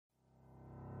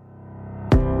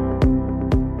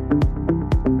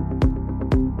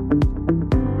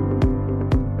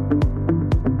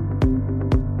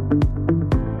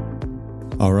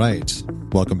All right.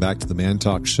 Welcome back to the Man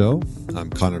Talk Show. I'm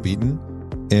Connor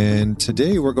Beaton. And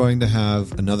today we're going to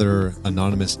have another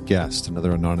anonymous guest,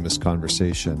 another anonymous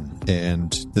conversation.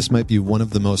 And this might be one of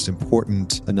the most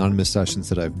important anonymous sessions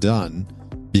that I've done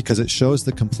because it shows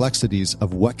the complexities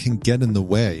of what can get in the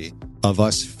way of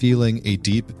us feeling a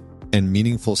deep and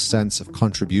meaningful sense of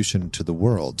contribution to the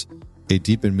world, a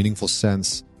deep and meaningful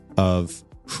sense of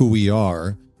who we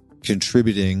are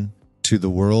contributing to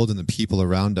the world and the people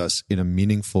around us in a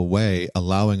meaningful way,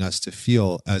 allowing us to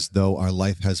feel as though our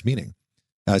life has meaning,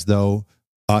 as though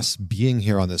us being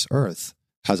here on this earth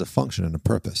has a function and a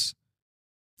purpose.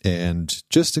 And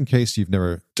just in case you've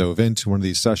never dove into one of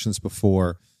these sessions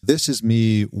before, this is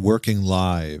me working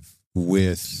live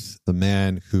with the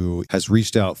man who has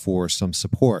reached out for some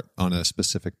support on a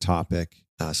specific topic,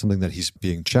 something that he's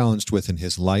being challenged with in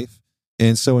his life.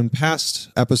 And so in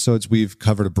past episodes, we've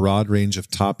covered a broad range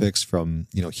of topics from,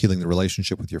 healing the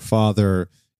relationship with your father,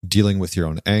 dealing with your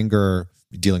own anger,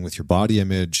 dealing with your body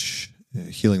image,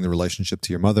 healing the relationship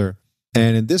to your mother.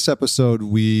 And in this episode,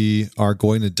 we are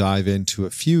going to dive into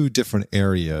a few different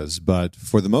areas. But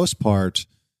for the most part,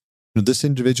 this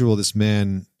individual, this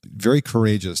man, very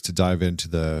courageous to dive into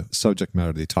the subject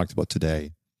matter that he talked about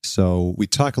today. So we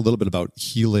talk a little bit about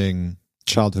healing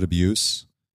childhood abuse,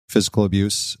 physical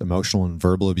abuse, emotional and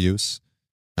verbal abuse.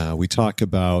 We talk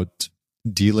about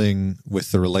dealing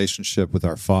with the relationship with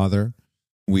our father.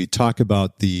 We talk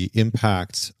about the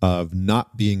impact of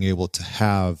not being able to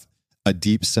have a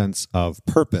deep sense of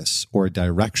purpose or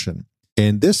direction.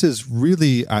 And this is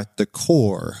really at the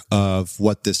core of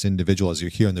what this individual, as you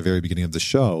hear in the very beginning of the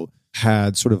show,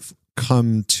 had sort of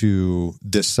come to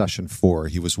this session for.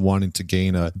 He was wanting to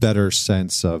gain a better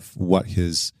sense of what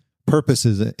his purpose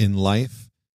is in life,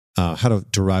 how to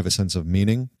derive a sense of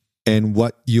meaning. And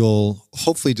what you'll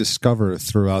hopefully discover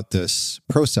throughout this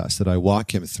process that I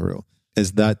walk him through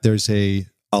is that there's a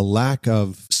lack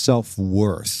of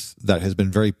self-worth that has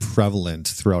been very prevalent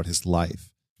throughout his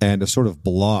life, and a sort of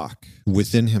block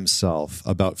within himself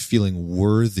about feeling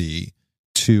worthy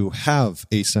to have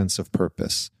a sense of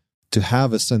purpose, to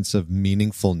have a sense of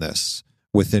meaningfulness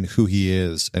within who he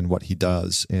is and what he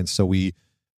does. And so we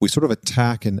sort of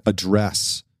attack and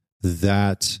address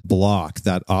that block,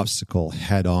 that obstacle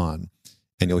head on.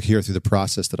 And you'll hear through the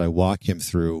process that I walk him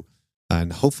through.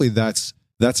 And hopefully that's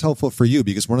helpful for you,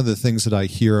 because one of the things that I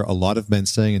hear a lot of men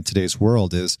saying in today's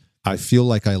world is, I feel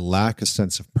like I lack a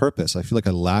sense of purpose. I feel like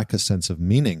I lack a sense of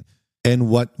meaning. And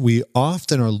what we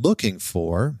often are looking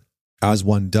for, as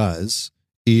one does,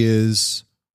 is,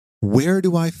 where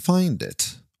do I find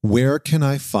it? Where can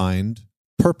I find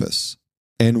purpose?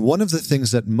 And one of the things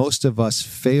that most of us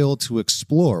fail to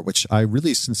explore, which I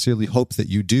really sincerely hope that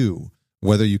you do,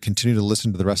 whether you continue to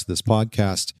listen to the rest of this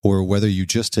podcast or whether you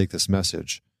just take this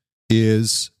message,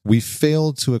 is we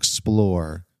fail to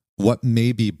explore what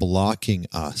may be blocking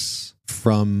us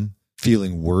from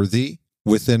feeling worthy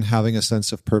within having a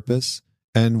sense of purpose,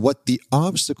 and what the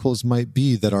obstacles might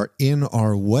be that are in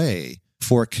our way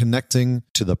for connecting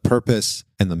to the purpose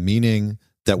and the meaning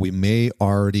that we may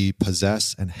already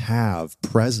possess and have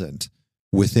present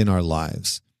within our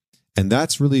lives. And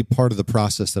that's really part of the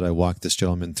process that I walk this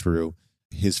gentleman through.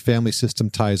 His family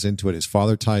system ties into it. His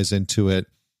father ties into it.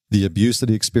 The abuse that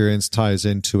he experienced ties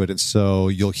into it. And so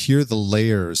you'll hear the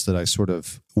layers that I sort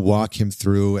of walk him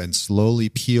through and slowly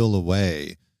peel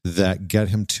away that get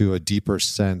him to a deeper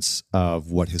sense of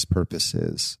what his purpose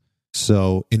is.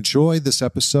 So enjoy this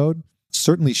episode.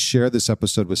 Certainly share this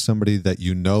episode with somebody that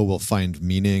you know will find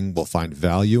meaning, will find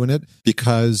value in it,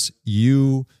 because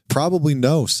you probably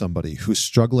know somebody who's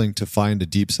struggling to find a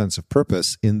deep sense of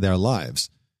purpose in their lives.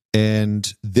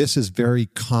 And this is very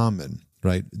common,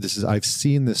 right? I've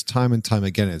seen this time and time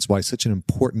again. It's why it's such an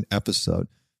important episode.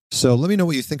 So let me know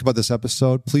what you think about this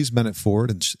episode. Please bend it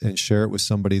forward and share it with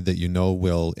somebody that you know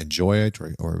will enjoy it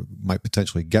or might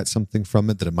potentially get something from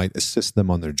it, that it might assist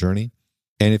them on their journey.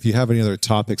 And if you have any other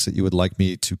topics that you would like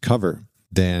me to cover,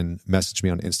 then message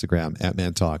me on Instagram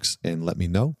 @ManTalks and let me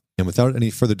know. And without any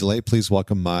further delay, please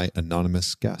welcome my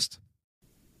anonymous guest.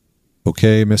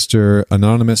 Okay, Mr.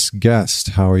 Anonymous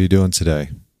Guest, how are you doing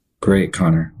today? Great,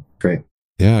 Connor. Great.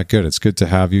 Yeah, good. It's good to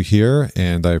have you here.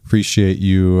 And I appreciate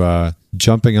you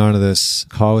jumping onto this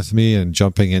call with me and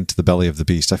jumping into the belly of the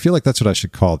beast. I feel like that's what I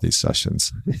should call these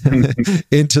sessions.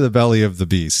 Into the belly of the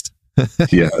beast.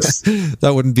 Yes.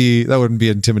 That wouldn't be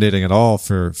intimidating at all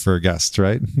for a guest,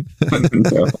 right?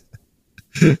 No.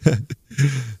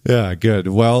 Yeah, good.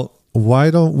 Well, why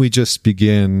don't we just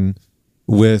begin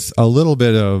with a little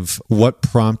bit of what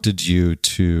prompted you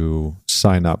to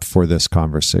sign up for this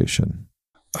conversation?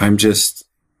 I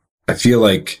feel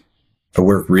like I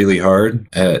work really hard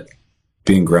at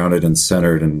being grounded and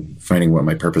centered and finding what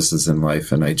my purpose is in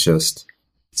life. And I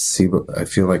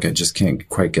feel like I just can't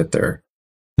quite get there.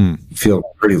 I feel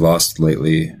pretty lost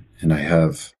lately, and I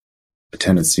have a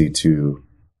tendency to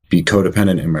be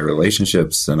codependent in my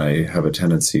relationships, and I have a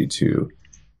tendency to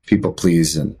people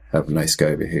please and have nice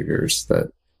guy behaviors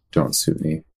that don't suit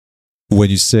me. When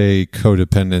you say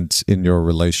codependent in your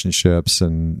relationships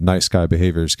and nice guy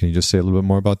behaviors, can you just say a little bit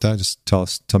more about that? Just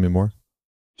tell me more.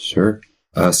 Sure.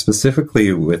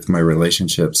 Specifically with my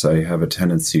relationships, I have a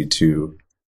tendency to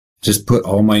just put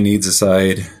all my needs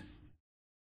aside,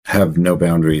 have no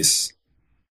boundaries,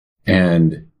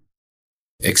 and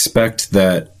expect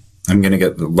that I'm going to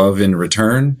get the love in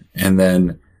return. And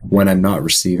then when I'm not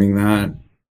receiving that,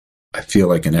 I feel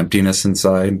like an emptiness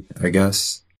inside, I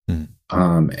guess.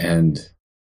 And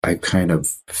I kind of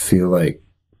feel like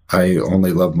I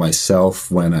only love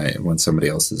myself when somebody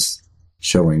else is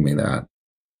showing me that.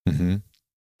 Mm-hmm.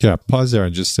 Yeah, pause there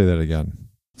and just say that again.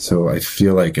 So I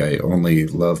feel like I only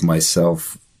love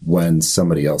myself when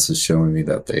somebody else is showing me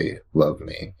that they love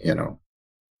me, you know?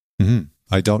 Mm-hmm.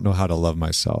 I don't know how to love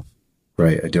myself.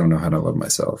 Right. I don't know how to love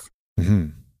myself. Mm-hmm.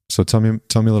 So tell me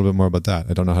a little bit more about that.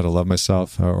 I don't know how to love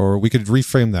myself, or we could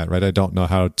reframe that, right? I don't know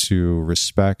how to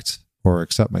respect or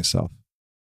accept myself.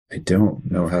 I don't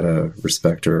know how to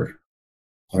respect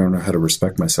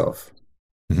myself.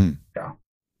 Mm-hmm. Yeah.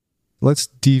 Let's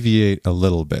deviate a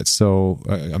little bit. So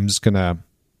I'm just going to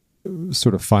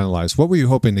sort of finalize. What were you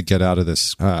hoping to get out of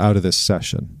this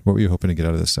session? What were you hoping to get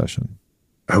out of this session?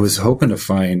 I was hoping to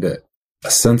find a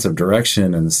sense of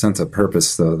direction and a sense of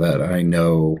purpose, though, that I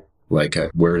know like I'm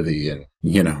worthy, and,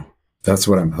 you know, that's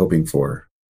what I'm hoping for.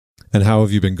 And how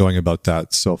have you been going about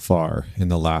that so far in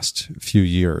the last few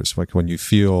years? Like when you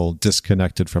feel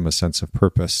disconnected from a sense of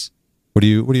purpose, what do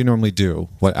you normally do?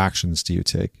 What actions do you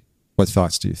take? What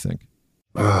thoughts do you think?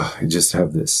 I just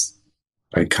have this,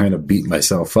 I kind of beat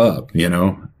myself up, you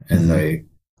know, and Mm-hmm.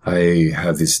 I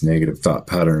have these negative thought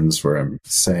patterns where I'm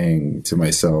saying to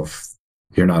myself,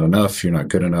 you're not enough. You're not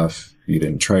good enough. You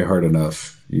didn't try hard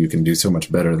enough. You can do so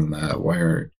much better than that. Why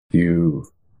are you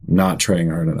not trying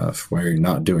hard enough? Why are you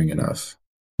not doing enough?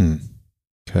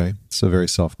 Okay. So very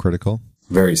self-critical.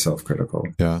 Very self-critical.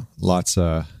 Yeah. Lots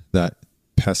of that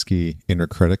pesky inner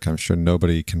critic. I'm sure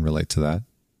nobody can relate to that.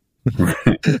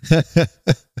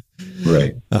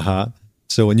 Right. Uh-huh.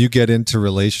 So when you get into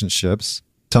relationships,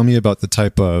 tell me about the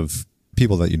type of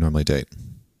people that you normally date.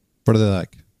 What are they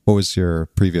like? What was your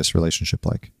previous relationship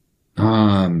like?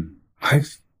 I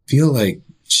feel like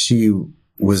she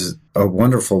was a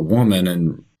wonderful woman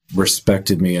and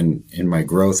respected me in my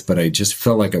growth, but I just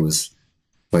felt like I was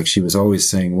like, she was always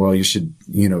saying, well, you should,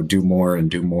 you know, do more and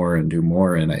do more and do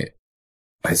more. And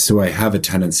so I have a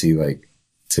tendency like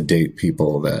to date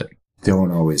people that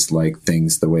don't always like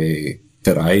things the way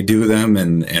that I do them.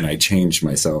 And I change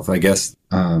myself, I guess.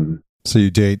 So you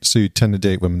tend to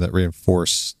date women that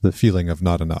reinforce the feeling of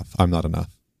not enough. I'm not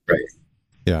enough. Right.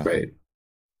 Yeah. Right.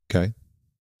 Okay.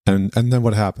 And then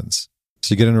what happens?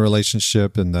 So you get in a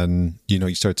relationship and then, you know,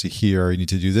 you start to hear, you need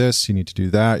to do this, you need to do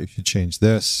that, you should change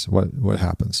this. What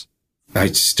happens? I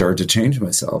start to change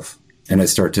myself, and I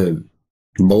start to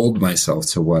mold myself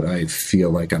to what I feel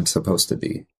like I'm supposed to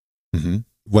be. Mm-hmm.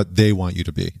 What they want you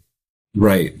to be.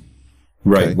 Right.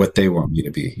 Okay. What they want me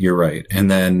to be. You're right. And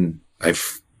then I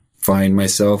find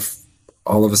myself,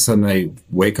 all of a sudden I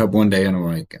wake up one day and I'm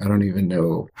like, I don't even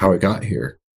know how I got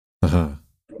here. Uh-huh.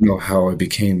 I don't know how I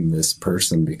became this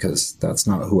person, because that's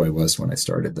not who I was when I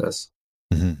started this.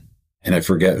 Mm-hmm. And I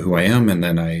forget who I am. And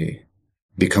then I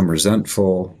become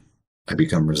resentful. I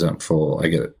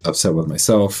get upset with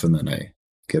myself, and then I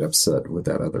get upset with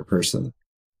that other person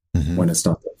when it's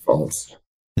not their fault.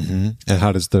 Mm-hmm. And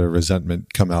how does the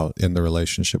resentment come out in the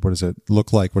relationship? What does it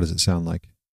look like? What does it sound like?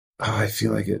 I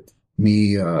feel like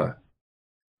me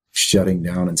shutting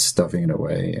down and stuffing it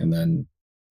away. And then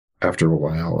after a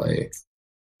while, I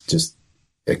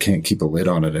can't keep a lid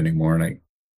on it anymore, and I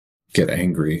get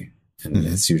angry. And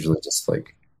it's usually just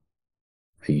like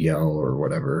a yell or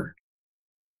whatever,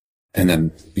 and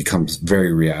then becomes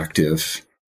very reactive.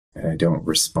 And I don't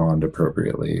respond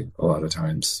appropriately a lot of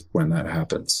times when that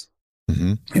happens.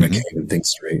 And I can't even think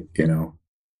straight, you know?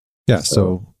 Yeah.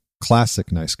 So classic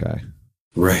nice guy.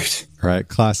 Right. Right.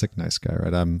 Classic nice guy,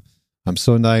 right? I'm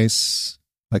so nice.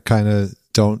 I kind of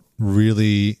don't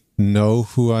really know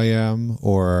who I am,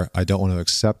 or I don't want to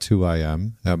accept who I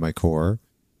am at my core.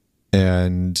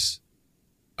 And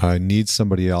I need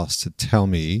somebody else to tell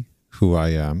me who I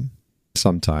am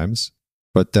sometimes.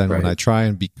 But then when I try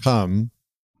and become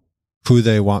who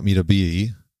they want me to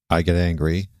be, I get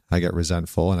angry, I get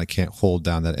resentful, and I can't hold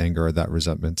down that anger or that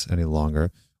resentment any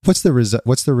longer. What's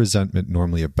the resentment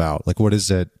normally about? Like, what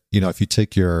is it? If you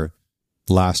take your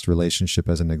last relationship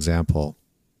as an example,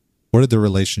 what did the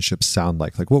relationship sound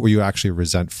like? Like, what were you actually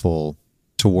resentful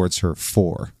towards her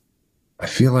for? I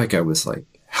feel like I was like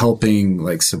helping,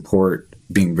 like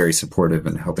being very supportive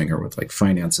and helping her with like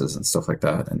finances and stuff like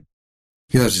that. And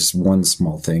that's just one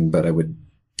small thing, but I would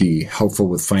be helpful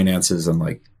with finances and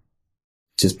like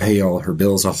just pay all her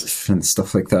bills off and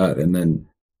stuff like that. And then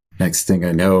next thing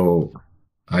I know,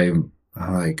 I'm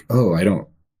like, oh,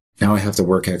 now I have to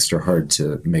work extra hard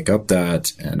to make up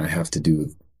that. And I have to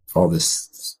do all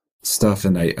this stuff.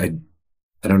 And I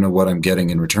don't know what I'm getting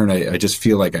in return. I just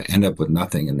feel like I end up with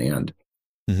nothing in the end.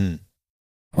 Mm-hmm.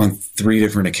 On 3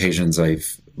 different occasions,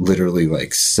 I've literally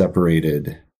like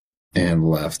separated and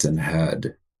left and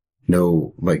had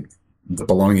no, like, the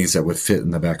belongings that would fit in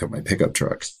the back of my pickup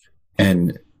truck.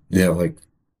 And, like,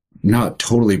 not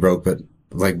totally broke, but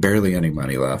like barely any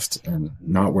money left and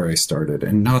not where I started.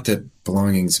 And not that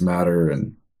belongings matter,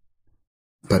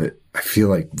 but I feel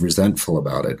like resentful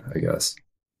about it, I guess.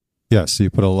 Yeah. So you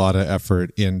put a lot of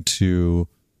effort into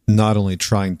not only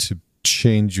trying to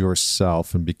change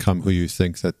yourself and become who you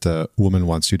think that the woman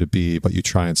wants you to be, but you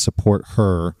try and support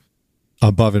her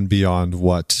above and beyond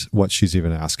what she's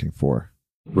even asking for.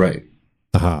 Right.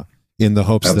 In the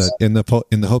hopes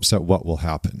that what will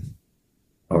happen?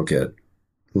 I'll get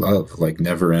love, like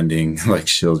never ending, like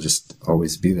she'll just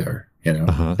always be there,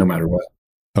 no matter what.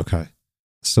 Okay.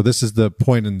 So this is the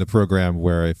point in the program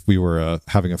where if we were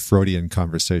having a Freudian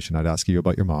conversation, I'd ask you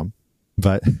about your mom.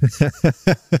 But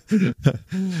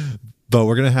but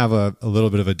we're going to have a little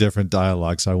bit of a different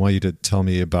dialogue. So I want you to tell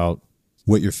me about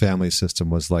what your family system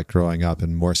was like growing up.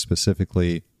 And more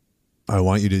specifically, I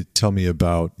want you to tell me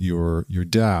about your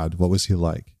dad. What was he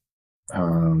like?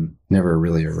 Never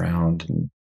really around.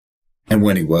 And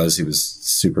when he was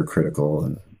super critical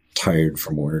and tired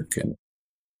from work and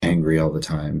angry all the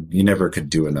time. He never could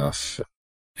do enough.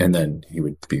 And then he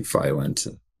would be violent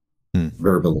and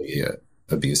verbally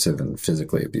abusive and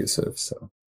physically abusive. So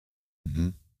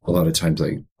a lot of times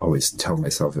I always tell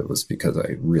myself it was because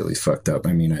I really fucked up.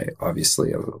 I mean, I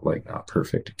obviously was like not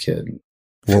perfect kid.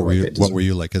 What were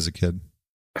you like as a kid?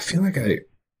 I feel like I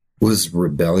was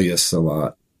rebellious a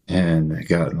lot and I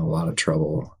got in a lot of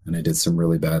trouble and I did some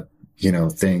really bad,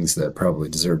 things that probably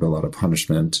deserved a lot of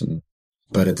punishment.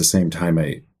 But at the same time,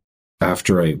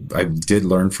 after I did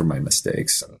learn from my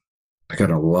mistakes. I got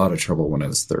in a lot of trouble when I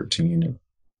was 13.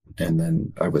 And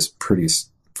then I was pretty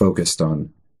focused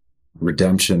on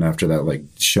redemption after that, like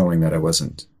showing that I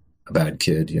wasn't a bad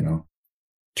kid,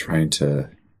 trying to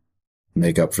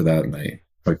make up for that. And I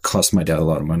cost my dad a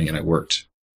lot of money and I worked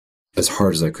as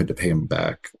hard as I could to pay him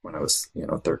back when I was,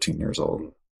 13 years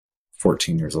old,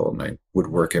 14 years old. And I would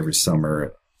work every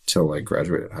summer till I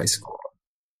graduated high school.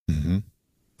 Mm-hmm.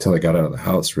 Till I got out of the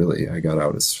house, really. I got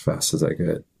out as fast as I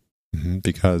could. Mm-hmm.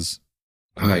 Because?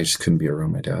 I just couldn't be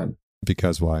around my dad.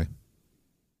 Because why?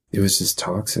 It was just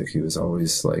toxic. He was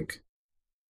always like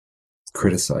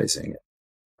criticizing it.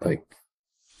 Like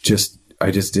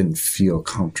I just didn't feel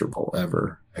comfortable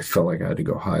ever. I felt like I had to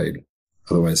go hide.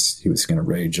 Otherwise he was going to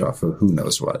rage off of who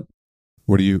knows what.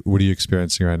 What are you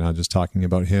experiencing right now? Just talking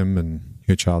about him and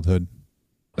your childhood?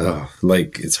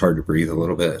 Like it's hard to breathe a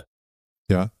little bit.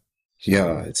 Yeah.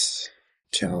 Yeah, it's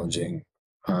challenging.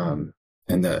 And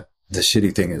the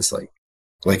shitty thing is like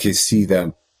I see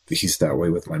that he's that way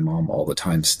with my mom all the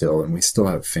time still, and we still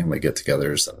have family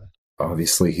get-togethers.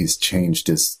 Obviously, he's changed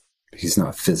he's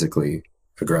not physically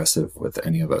aggressive with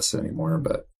any of us anymore,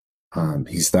 but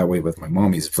he's that way with my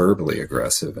mom. He's verbally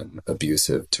aggressive and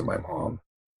abusive to my mom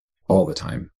all the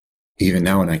time. Even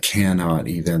now, and I can't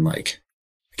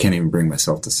even bring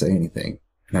myself to say anything,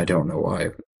 and I don't know why.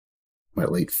 My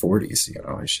late 40s,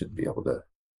 I should be able to,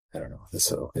 I don't know.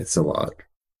 So it's a lot.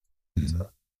 Mm-hmm. So.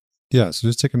 Yeah. So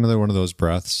just take another one of those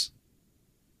breaths.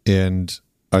 And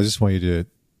I just want you to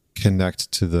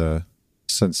connect to the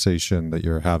sensation that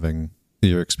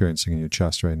you're experiencing in your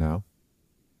chest right now.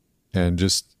 And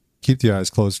just keep the eyes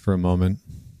closed for a moment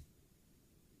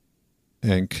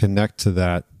and connect to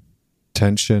that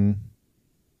tension,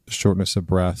 shortness of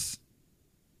breath,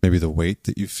 maybe the weight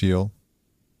that you feel.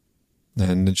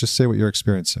 And just say what you're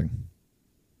experiencing.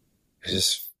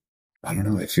 I don't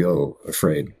know. I feel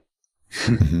afraid.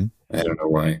 Mm-hmm. I don't know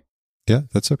why. Yeah,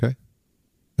 that's okay.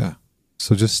 Yeah.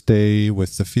 So just stay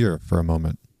with the fear for a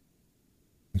moment.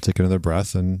 And take another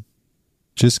breath and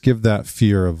just give that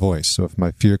fear a voice. So if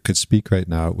my fear could speak right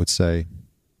now, it would say,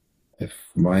 if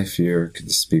my fear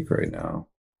could speak right now,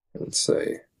 it would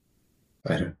say,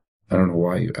 I don't know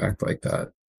why you act like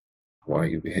that, why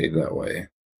you behave that way.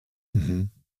 Mm-hmm.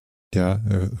 Yeah,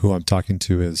 who I'm talking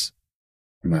to is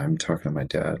I'm talking to my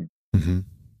dad. Mm-hmm.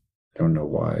 I don't know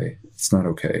why. It's not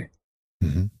okay.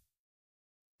 Mm-hmm.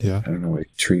 Yeah. I don't know why you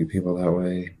treat people that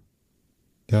way.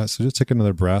 Yeah. So just take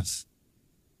another breath.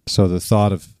 So the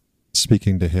thought of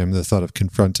speaking to him, the thought of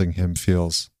confronting him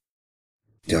feels.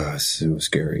 Yeah, it's so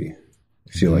scary.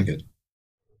 I feel like it.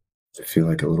 I feel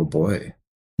like a little boy.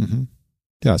 Mm-hmm.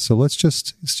 Yeah. So let's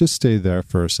just stay there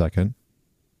for a second.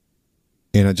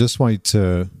 And I just want you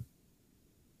to,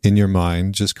 in your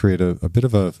mind, just create a bit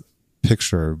of a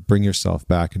picture, bring yourself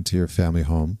back into your family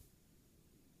home.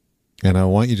 And I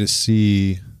want you to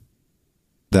see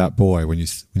that boy when you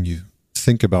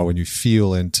think about, when you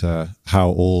feel into how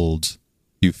old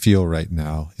you feel right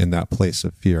now in that place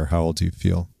of fear. How old do you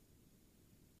feel?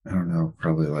 I don't know,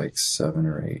 probably like 7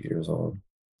 or 8 years old.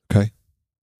 Okay.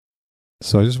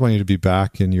 So I just want you to be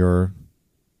back in your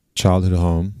childhood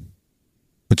home,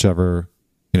 whichever,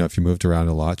 if you moved around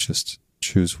a lot, just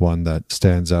choose one that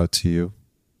stands out to you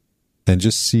and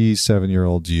just see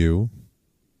 7-year-old you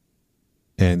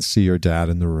and see your dad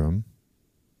in the room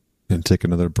and take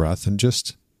another breath and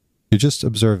you're just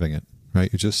observing it,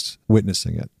 right? You're just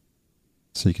witnessing it.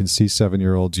 So you can see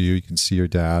 7-year-old you can see your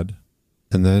dad.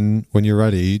 And then when you're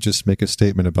ready, just make a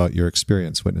statement about your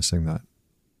experience witnessing that.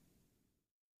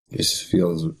 It just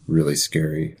feels really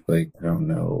scary. Like, I don't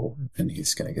know. And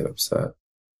he's going to get upset.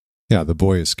 Yeah, the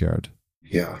boy is scared.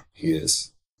 Yeah, he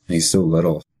is. And he's so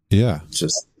little. Yeah.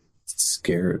 Just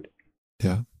scared.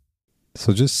 Yeah.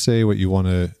 So just say what you want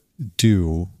to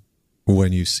do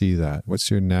when you see that. What's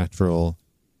your natural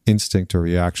instinct or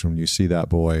reaction when you see that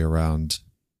boy around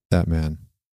that man?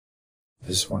 I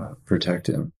just want to protect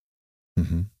him.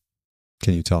 Mm-hmm.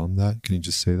 Can you tell him that? Can you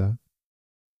just say that?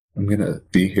 I'm going to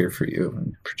be here for you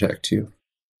and protect you.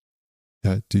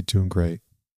 Yeah, you're doing great.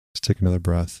 Just take another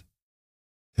breath.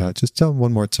 Yeah, just tell him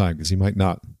one more time because he might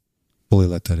not fully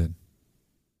let that in.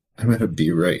 I'm going to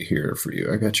be right here for you.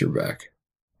 I got your back.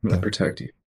 I'm going to protect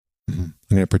you. Mm-hmm. I'm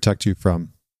going to protect you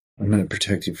from? I'm going to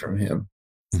protect you from him.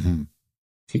 Mm-hmm.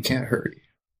 He can't hurt you.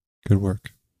 Good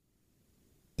work.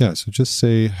 Yeah, so just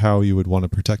say how you would want to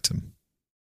protect him.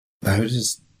 I would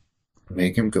just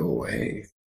make him go away.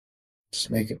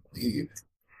 Just make him leave.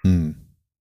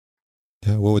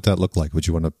 Yeah, what would that look like? Would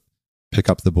you want to pick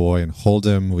up the boy and hold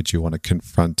him? Would you want to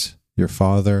confront your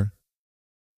father?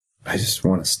 I just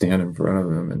want to stand in front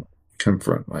of him and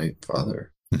confront my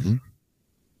father. Mm-hmm.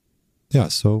 Yeah,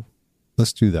 so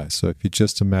let's do that. So if you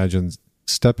just imagine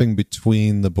stepping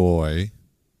between the boy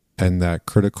and that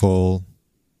critical,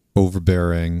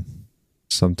 overbearing,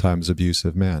 sometimes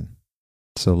abusive man.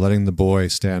 So letting the boy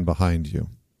stand behind you.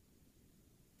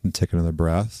 And take another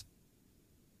breath.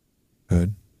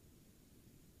 Good.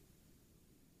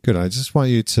 Good. I just want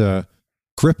you to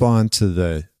grip onto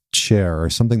the chair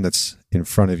or something that's in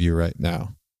front of you right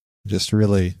now. Just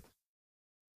really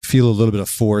feel a little bit of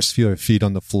force, feel your feet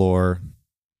on the floor,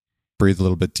 breathe a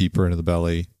little bit deeper into the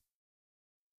belly.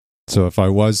 So if I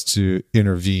was to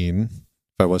intervene,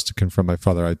 if I was to confront my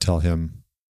father, I'd tell him,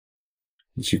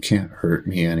 you can't hurt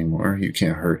me anymore. You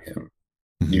can't hurt him.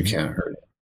 Mm-hmm. You can't hurt him.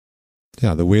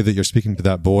 Yeah, the way that you're speaking to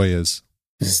that boy is...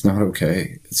 It's not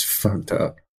okay. It's fucked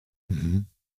up. Mm-hmm.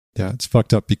 Yeah, it's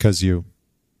fucked up because you...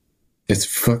 It's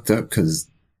fucked up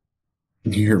because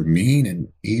you're mean and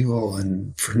evil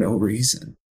and for no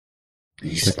reason.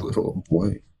 He's a little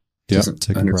boy. Yeah, doesn't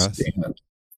take understand. A breath.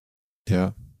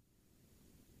 Yeah.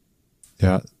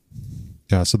 Yeah.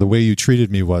 Yeah, so the way you treated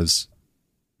me was...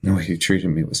 The way you treated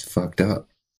me was fucked up.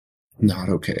 Not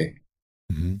okay.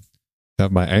 Mm-hmm. Yeah,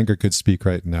 my anger could speak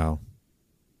right now.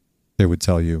 They would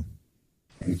tell you.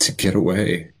 To get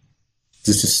away.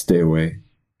 Just to stay away.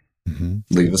 Mm-hmm.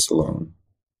 Leave us alone.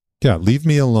 Yeah, leave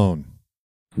me alone.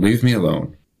 Leave me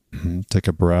alone. Mm-hmm. Take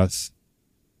a breath.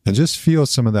 And just feel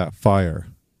some of that fire.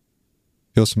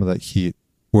 Feel some of that heat.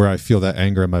 Where I feel that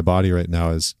anger in my body right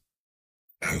now is...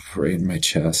 right in my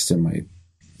chest and my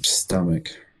stomach.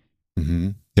 Mm-hmm.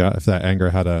 Yeah, if that anger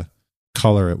had a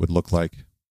color, it would look like...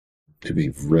 To be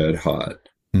red hot.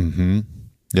 Mm-hmm.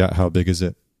 Yeah, how big is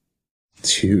it?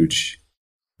 It's huge.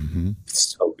 Mm-hmm.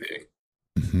 It's so big.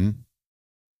 Mm-hmm.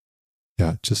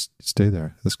 Yeah, just stay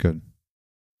there. That's good.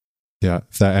 Yeah,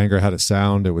 if that anger had a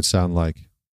sound, it would sound like...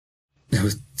 It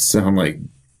would sound like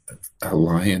a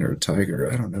lion or a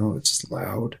tiger. I don't know. It's just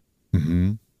loud.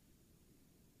 Mm-hmm.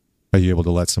 Are you able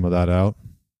to let some of that out?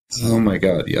 Oh my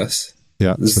God, yes.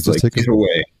 Yeah. This so is like, get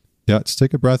away. Yeah, just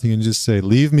take a breath and you can just say,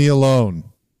 leave me alone.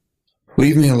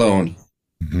 Leave me alone.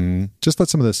 Mm-hmm. Just let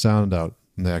some of this sound out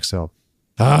in the exhale.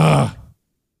 Ah!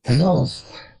 Hello.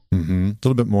 Mm-hmm. A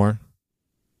little bit more.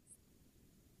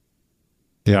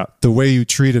 Yeah, the way you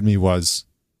treated me was...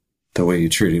 The way you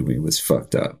treated me was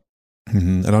fucked up.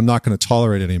 And I'm not going to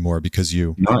tolerate it anymore because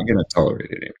you... Not going to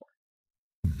tolerate it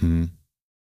anymore.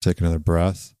 Take another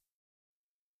breath.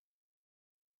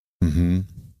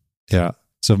 Yeah.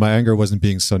 So if my anger wasn't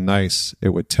being so nice, it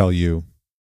would tell you...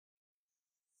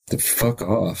 To fuck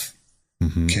off.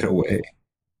 Get away.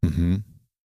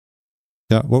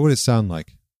 Yeah. What would it sound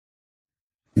like?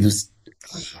 It was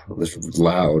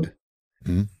loud.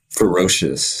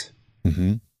 Ferocious.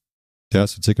 Yeah,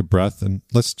 so take a breath and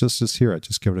let's just hear it.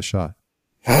 Just give it a shot.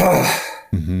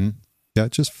 Yeah,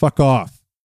 just fuck off.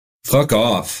 Fuck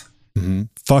off.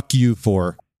 Fuck you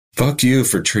for... Fuck you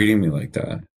for treating me like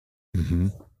that.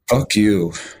 Fuck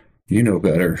you. You know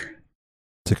better.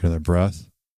 Take another breath.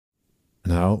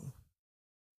 Now,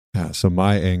 yeah, so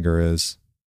my anger is...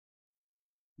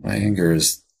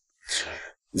 It's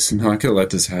not going to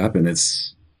let this happen.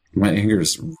 My anger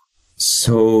is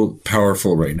so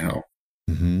powerful right now.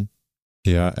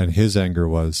 Yeah, and his anger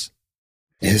was...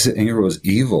 His anger was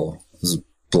evil. It was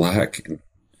black and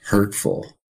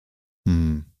hurtful.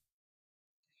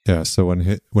 Yeah, so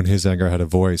when his anger had a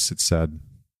voice, it said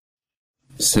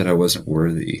I wasn't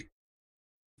worthy.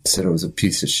 It said I was a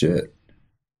piece of shit.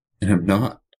 And I'm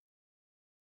not.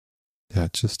 Yeah,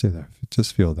 just stay there.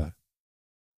 Just feel that.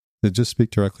 Just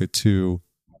speak directly to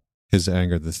his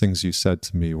anger. The things you said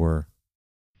to me were...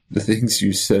 The things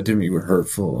you said to me were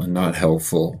hurtful and not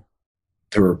helpful.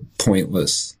 They were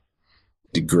pointless,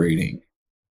 degrading,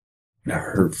 and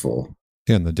hurtful.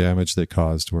 And the damage they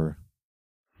caused were...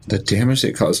 The damage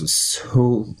they caused was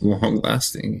so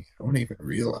long-lasting, I don't even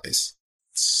realize.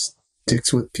 It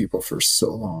sticks with people for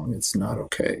so long. It's not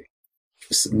okay.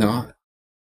 It's not.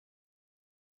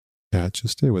 Yeah,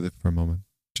 just stay with it for a moment.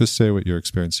 Just say what you're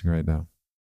experiencing right now.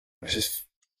 I just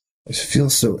feel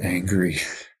so angry.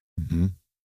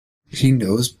 He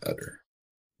knows better.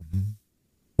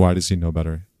 Why does he know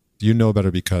better? You know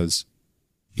better because...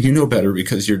 You know better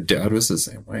because your dad was the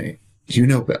same way. You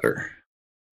know better.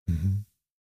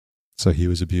 So he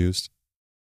was abused?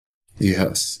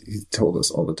 Yes, he told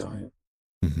us all the time.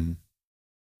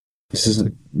 This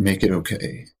doesn't make it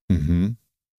okay.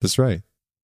 That's right.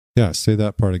 Yeah, say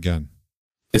that part again.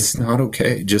 It's not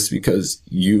okay. Just because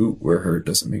you were hurt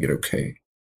doesn't make it okay.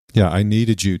 Yeah, I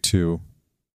needed you to...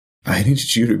 I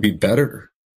needed you to be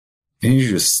better. I need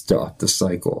you to stop the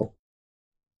cycle.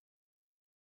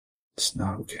 It's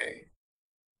not okay.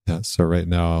 Yeah, so right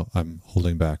now I'm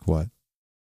holding back what?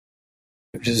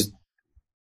 I'm just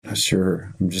not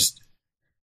sure. I'm just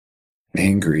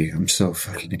angry. I'm so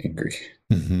fucking angry.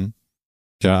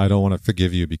 Yeah, I don't want to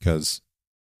forgive you because...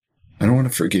 I don't want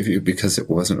to forgive you because it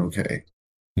wasn't okay.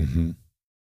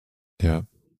 Yeah.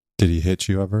 Did he hit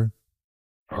you ever?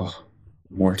 Oh,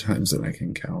 more times than I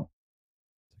can count.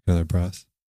 Another breath.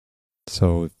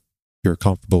 So if you're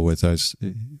comfortable with us,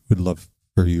 would love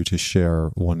for you to share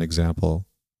one example,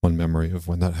 one memory of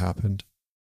when that happened.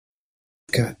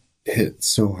 Got hit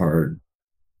so hard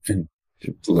and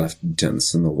it left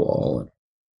dents in the wall. And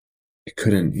I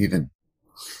couldn't even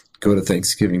go to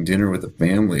Thanksgiving dinner with the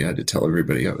family. I had to tell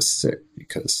everybody I was sick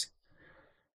because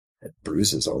I had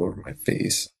bruises all over my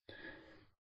face.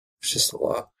 It's just a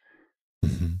lot.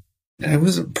 And I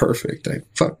wasn't perfect. I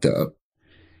fucked up.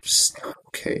 Just not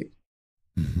okay.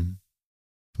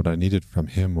 What I needed from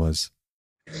him was...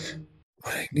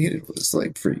 What I needed was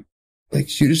for you to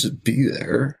just be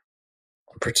there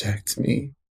and protect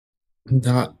me.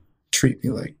 Not treat me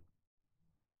like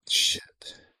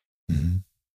shit.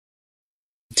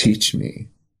 Teach me.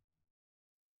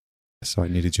 So I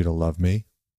needed you to love me.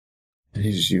 I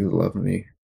needed you to love me.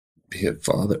 Be a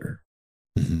father.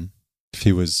 If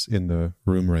he was in the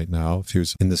room right now, if he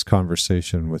was in this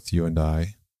conversation with you and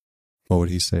I, what would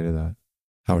he say to that?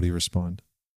 How would he respond?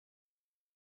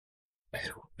 I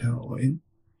don't know.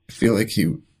 I feel like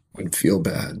he would feel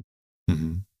bad.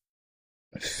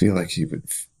 I feel like he would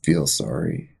feel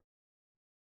sorry.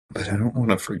 But I don't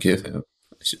want to forgive him.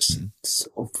 It's just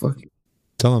so fucking...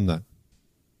 Tell him that.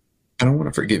 I don't want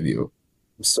to forgive you.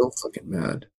 I'm so fucking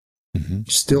mad.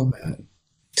 Still mad.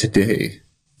 Today,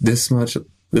 this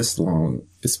long,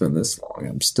 it's been this long,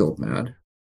 I'm still mad.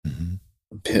 I'm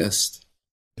pissed.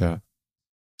 Yeah.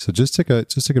 So just take a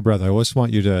breath. I always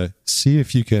want you to see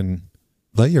if you can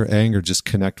let your anger just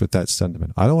connect with that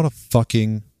sentiment. I don't want to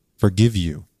fucking forgive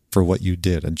you for what you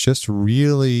did, and just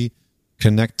really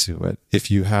connect to it. If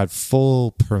you had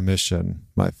full permission,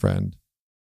 my friend,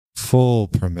 full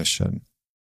permission,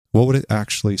 what would it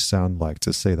actually sound like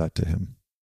to say that to him?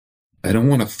 I don't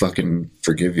want to fucking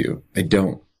forgive you. I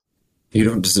don't. You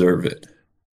don't deserve it.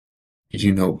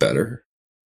 You know better.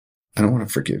 I don't want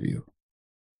to forgive you.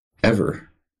 Ever.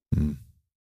 Let's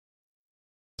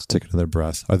take another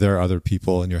breath. Are there other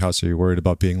people in your house? Are you worried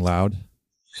about being loud?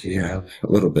 Yeah, a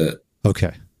little bit.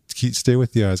 Okay. Stay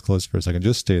with the eyes closed for a second.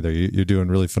 Just stay there. You're doing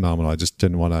really phenomenal. I just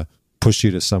didn't want to push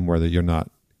you to somewhere that you're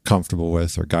not comfortable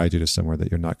with or guide you to somewhere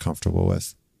that you're not comfortable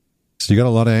with. So you got a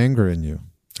lot of anger in you,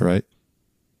 right?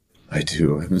 I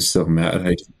do. I'm so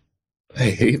mad. I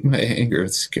hate my anger.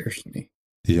 It scares me.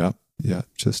 Yeah. Yeah.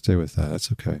 Just stay with that.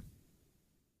 That's okay.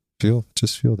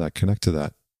 Just feel that. Connect to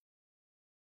that.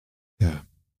 Yeah.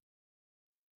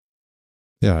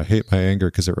 Yeah. I hate my anger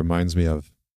because it reminds me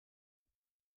of.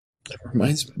 It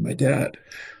reminds me of my dad.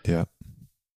 Yeah.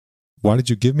 Why did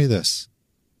you give me this?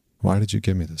 Why did you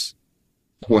give me this?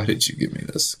 Why did you give me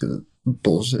this? Because it's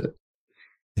bullshit.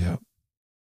 Yeah.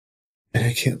 And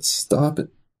I can't stop it.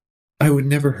 I would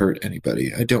never hurt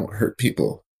anybody. I don't hurt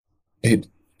people. I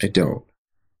don't.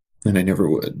 And I never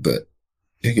would, but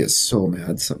I get so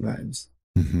mad sometimes.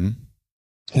 Mm-hmm.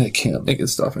 And I can't make it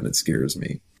stop, and it scares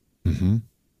me. Mm-hmm.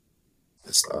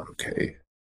 It's not okay.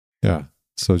 Yeah.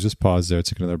 So just pause there,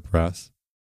 take another breath.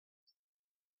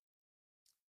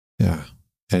 Yeah.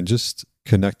 And just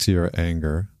connect to your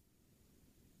anger.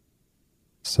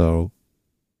 So,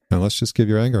 now let's just give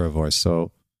your anger a voice.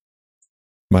 So,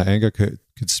 my anger could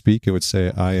speak. It would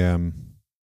say, I am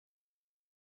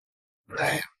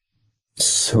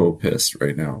so pissed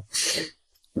right now.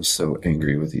 I'm so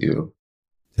angry with you.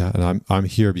 Yeah, and I'm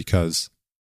here because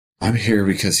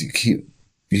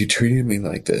you treated me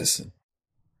like this.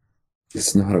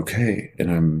 It's not okay,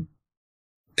 and I'm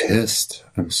pissed.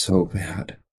 I'm so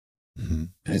mad. Mm-hmm.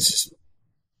 And it's just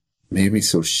made me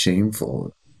so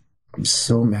shameful. I'm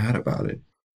so mad about it.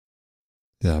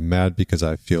 Yeah, I'm mad because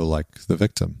I feel like the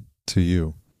victim to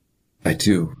you. I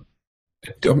do.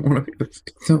 I don't want to be the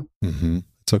victim. Mm-hmm.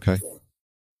 It's okay.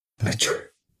 Yeah.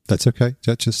 That's okay.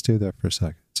 Just stay there for a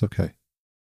second. It's okay.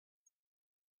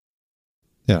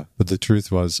 Yeah, but the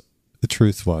truth was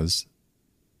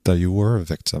that you were a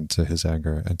victim to his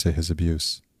anger and to his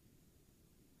abuse,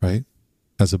 right?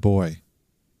 As a boy,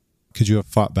 could you have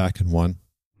fought back and won?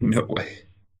 No way.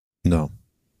 No.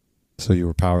 So you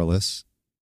were powerless?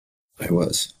 I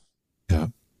was. Yeah,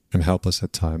 and helpless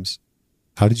at times.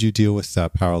 How did you deal with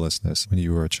that powerlessness when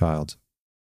you were a child?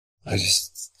 I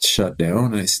just shut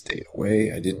down. I stayed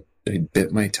away. I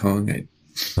bit my tongue.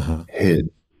 I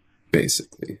hid,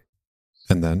 basically.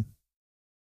 And then?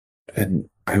 And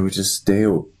I would just stay.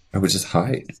 I would just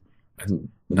hide. And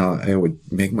I would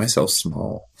make myself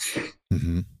small.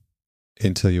 Mm-hmm.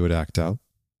 Until you would act out?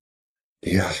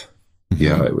 Yeah. Mm-hmm.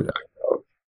 Yeah, I would act out.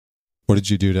 What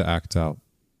did you do to act out?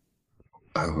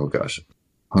 Oh, gosh.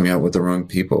 Hung out with the wrong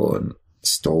people and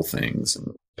stole things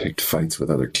and picked fights with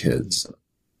other kids.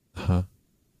 Uh-huh.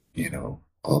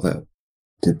 All that.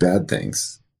 Did bad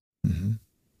things. Mm-hmm.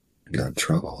 Got in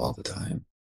trouble all the time.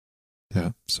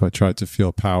 Yeah. So I tried to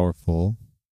feel powerful.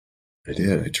 I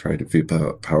did. I tried to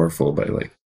feel powerful by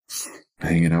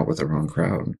hanging out with the wrong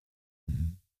crowd.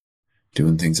 Mm-hmm.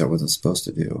 Doing things I wasn't supposed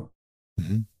to do.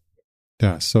 Mm-hmm.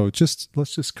 Yeah. So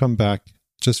let's just come back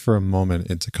just for a moment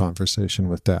into conversation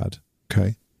with Dad.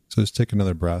 Okay. So just take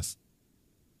another breath.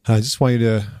 I just want you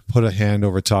to put a hand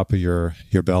over top of your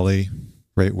belly,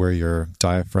 right where your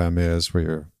diaphragm is, where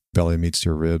your belly meets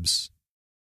your ribs.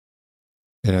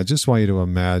 And I just want you to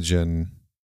imagine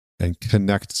and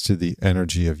connect to the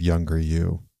energy of younger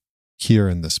you here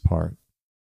in this part.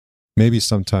 Maybe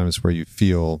sometimes where you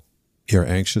feel your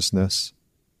anxiousness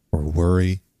or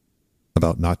worry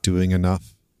about not doing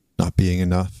enough, not being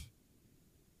enough.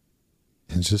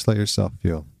 And just let yourself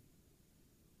feel.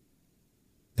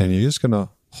 And you're just going to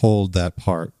hold that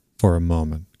part for a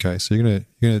moment. Okay. So you're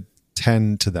going to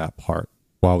tend to that part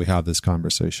while we have this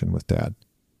conversation with Dad.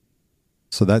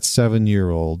 So that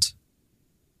 7-year-old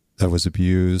that was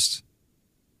abused,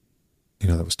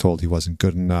 that was told he wasn't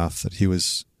good enough, that he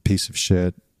was a piece of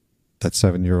shit, that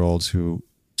 7-year-old who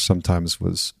sometimes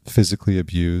was physically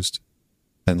abused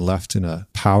and left in a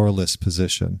powerless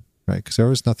position, right? Because there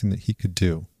was nothing that he could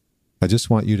do. I just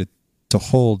want you to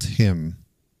hold him.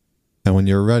 And when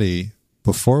you're ready,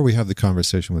 before we have the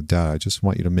conversation with Dad, I just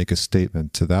want you to make a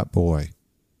statement to that boy.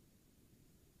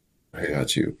 I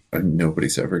got you.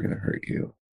 Nobody's ever going to hurt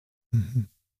you. Mm-hmm.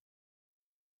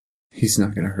 He's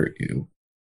not going to hurt you.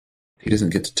 He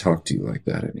doesn't get to talk to you like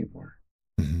that anymore.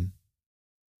 Mm-hmm.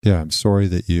 Yeah, I'm sorry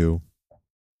that you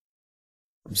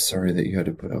had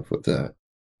to put up with that.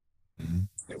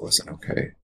 Mm-hmm. It wasn't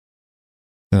okay.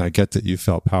 And I get that you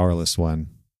felt powerless when.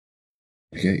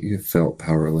 I get you felt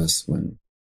powerless when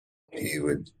he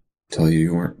would tell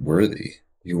you weren't worthy.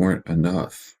 You weren't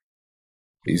enough.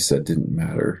 What you said didn't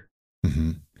matter.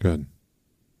 Mm-hmm. Good.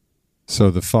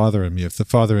 So the father in me, if the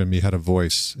father in me had a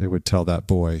voice, it would tell that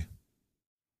boy,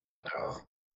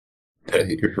 that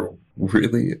you're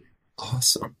really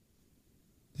awesome.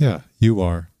 Yeah, you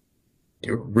are.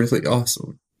 You're really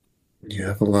awesome. You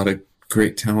have a lot of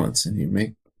great talents and you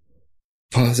make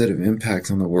positive impacts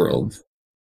on the world.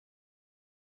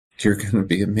 You're going to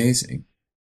be amazing.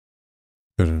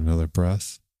 Good, another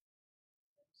breath.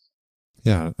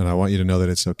 Yeah, and I want you to know that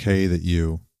it's okay that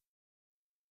you...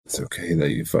 It's okay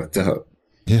that you fucked up.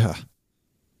 Yeah.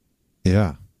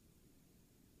 Yeah.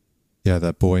 Yeah,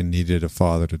 that boy needed a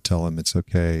father to tell him it's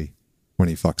okay when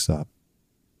he fucks up.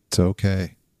 It's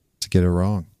okay to get it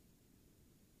wrong.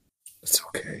 It's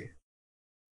okay.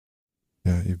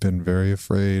 Yeah, you've been very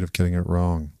afraid of getting it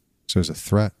wrong. So there's a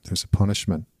threat, there's a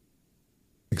punishment.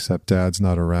 Except Dad's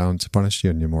not around to punish you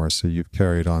anymore, so you've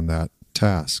carried on that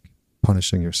task,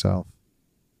 punishing yourself,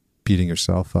 beating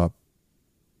yourself up.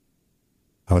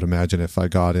 I would imagine if I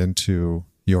got into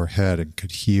your head and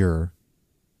could hear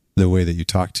the way that you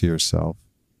talk to yourself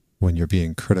when you're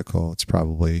being critical, it's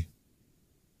probably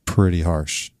pretty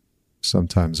harsh,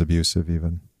 sometimes abusive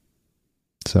even.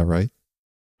 Is that right?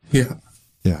 Yeah.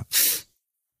 Yeah.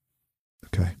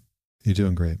 Okay. You're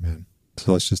doing great, man.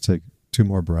 So let's just take 2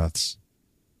 more breaths.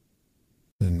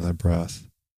 In that breath.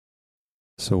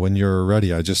 So when you're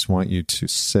ready, I just want you to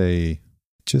say,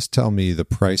 just tell me the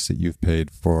price that you've paid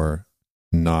for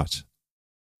not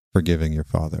forgiving your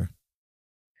father.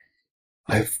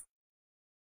 I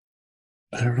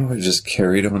don't know. I just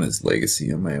carried on his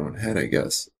legacy in my own head, I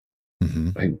guess.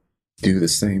 Mm-hmm. I do the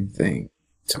same thing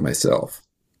to myself.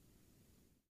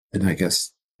 And I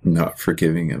guess not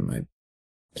forgiving him, I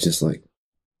just like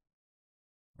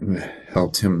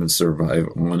helped him survive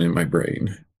on in my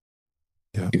brain.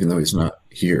 Yeah. Even though he's not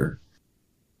here.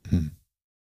 Mm-hmm.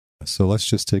 So let's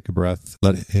just take a breath.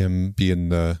 Let him be in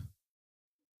the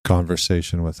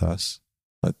conversation with us.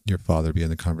 Let your father be in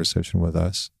the conversation with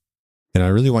us. And I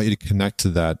really want you to connect to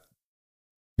that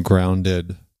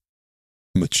grounded,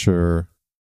 mature,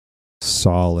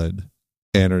 solid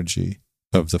energy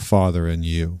of the father in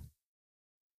you.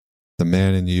 The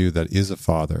man in you that is a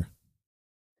father,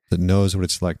 that knows what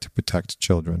it's like to protect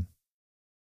children.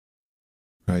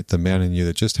 Right? The man in you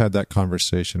that just had that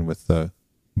conversation with the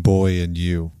boy in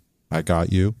you. I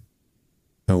got you.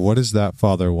 And what does that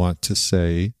father want to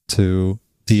say to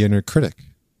the inner critic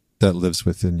that lives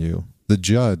within you? The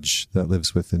judge that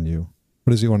lives within you?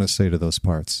 What does he want to say to those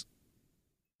parts?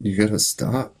 You gotta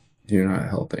stop. You're not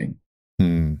helping.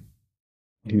 You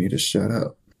need to shut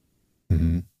up.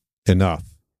 Mm-hmm. Enough.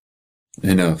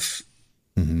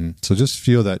 Mm-hmm. So just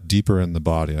feel that deeper in the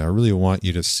body. I really want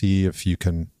you to see if you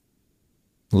can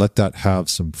let that have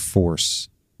some force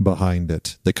behind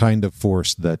it. The kind of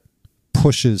force that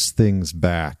pushes things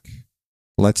back,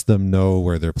 lets them know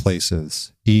where their place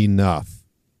is. Enough.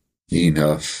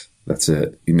 That's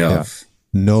it. Enough.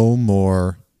 Yeah. No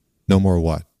more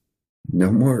what?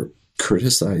 No more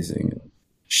criticizing and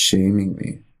shaming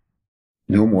me.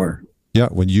 No more. Yeah,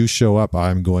 when you show up,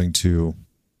 I'm going to...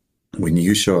 When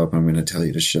you show up, I'm going to tell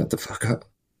you to shut the fuck up.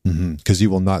 Because you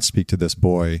will not speak to this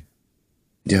boy.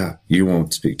 Yeah, you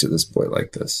won't speak to this boy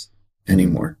like this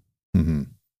anymore. Mm-hmm.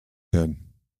 Good.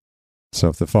 So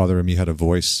if the father in me had a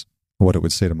voice, what it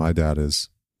would say to my dad is...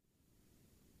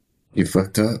 You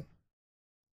fucked up.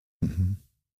 Mm-hmm.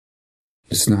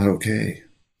 It's not okay.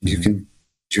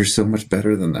 You're so much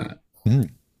better than that.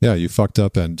 Mm-hmm. Yeah, you fucked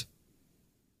up and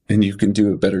you can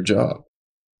do a better job.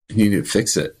 You need to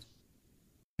fix it.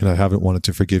 And I haven't wanted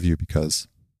to forgive you because...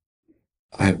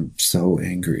 I'm so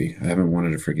angry. I haven't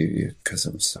wanted to forgive you because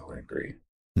I'm so angry.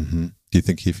 Mm-hmm. Do you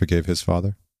think he forgave his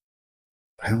father?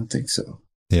 I don't think so.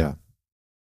 Yeah.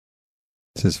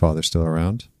 Is his father still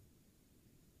around?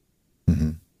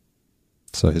 Mm-hmm.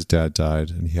 So his dad died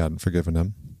and he hadn't forgiven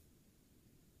him.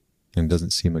 And it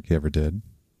doesn't seem like he ever did.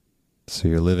 So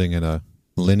you're living in a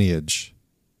lineage.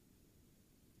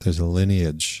 There's a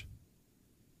lineage.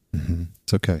 Mm-hmm.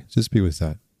 It's okay. Just be with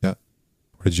that. Yeah.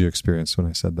 What did you experience when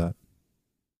I said that?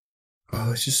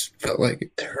 Oh, it just felt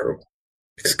like terrible.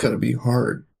 It's gotta be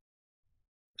hard.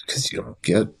 Because you don't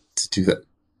get to do that.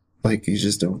 Like, you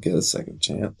just don't get a second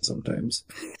chance sometimes.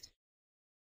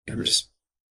 I'm just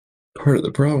part of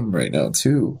the problem right now,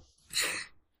 too.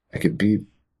 I could be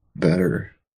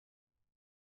better.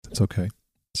 It's okay.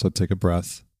 So take a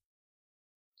breath.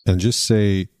 And just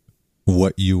say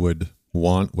what you would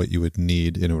want, what you would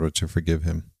need in order to forgive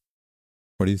him.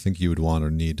 What do you think you would want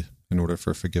or need in order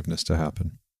for forgiveness to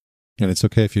happen? And it's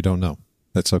okay if you don't know.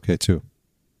 That's okay too.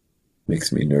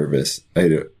 Makes me nervous. I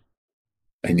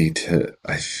need to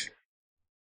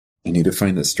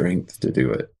find the strength to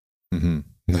do it. Mm-hmm.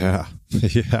 Yeah.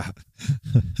 Yeah.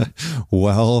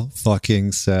 Well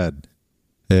fucking said.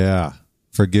 Yeah.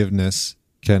 Forgiveness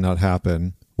cannot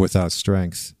happen without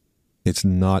strength. It's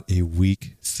not a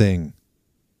weak thing.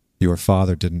 Your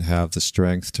father didn't have the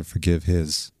strength to forgive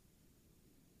his.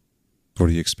 What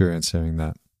do you experience hearing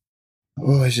that?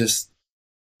 Oh,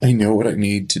 I know what I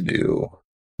need to do.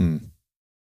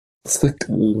 It's like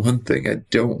one thing I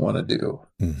don't want to do.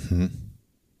 Mm-hmm.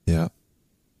 Yeah.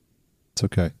 It's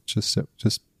okay. Just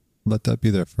let that be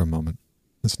there for a moment.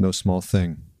 It's no small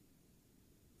thing.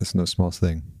 It's no small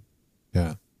thing.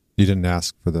 Yeah. You didn't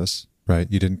ask for this, right?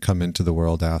 You didn't come into the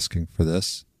world asking for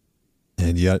this.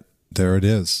 And yet, there it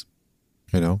is.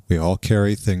 We all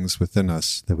carry things within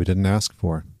us that we didn't ask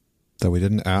for, that we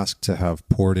didn't ask to have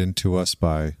poured into us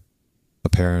by a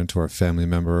parent or a family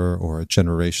member or a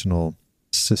generational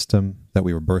system that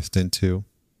we were birthed into,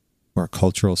 or a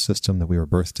cultural system that we were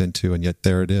birthed into, and yet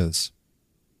there it is.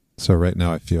 So right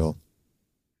now I feel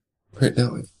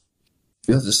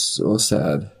just so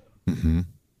sad. Mm-hmm.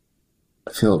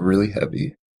 I feel really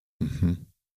heavy. Mm-hmm.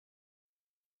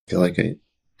 I feel like I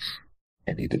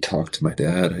need to talk to my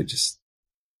dad. I just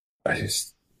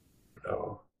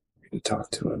know. I need to talk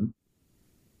to him.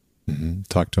 Mm-hmm.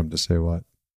 Talk to him to say what?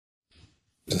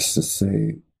 Just to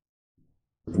say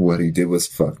what he did was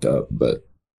fucked up, but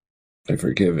I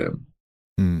forgive him.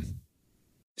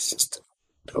 It's just,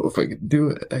 I don't know if I can do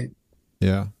it.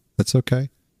 Yeah, that's okay.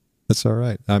 That's all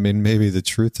right. I mean, maybe the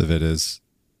truth of it is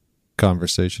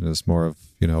conversation is more of,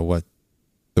 what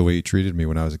the way you treated me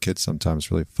when I was a kid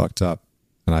sometimes really fucked up.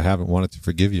 And I haven't wanted to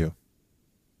forgive you,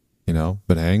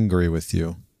 been angry with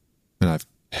you. And I've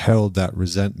held that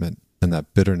resentment and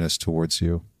that bitterness towards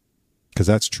you. Because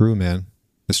that's true, man.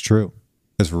 It's true.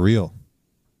 It's real.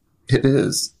 It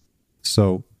is.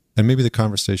 So, and maybe the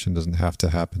conversation doesn't have to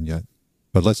happen yet,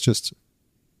 but let's just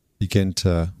begin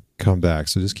to come back.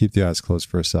 So just keep the eyes closed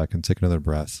for a second, take another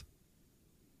breath,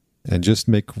 and just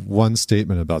make one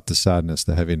statement about the sadness,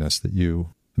 the heaviness that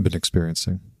you have been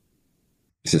experiencing.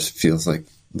 It just feels like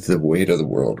the weight of the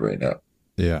world right now.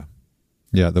 Yeah.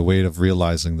 Yeah, the weight of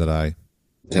realizing that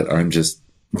I'm just,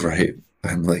 right.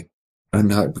 I'm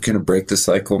not going to break the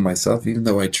cycle myself, even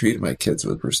though I treat my kids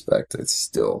with respect. I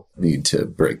still need to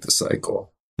break the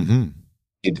cycle. Mm-hmm.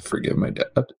 I need to forgive my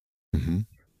dad. Mm-hmm.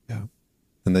 Yeah.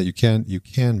 And that you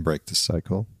can break the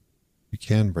cycle. You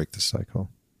can break the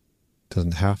cycle. It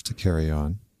doesn't have to carry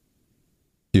on.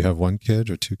 You have one kid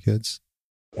or two kids?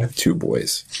 I have two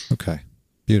boys. Okay.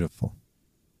 Beautiful.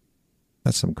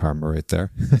 That's some karma right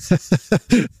there.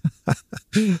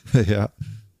 Yeah.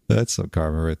 That's some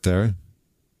karma right there.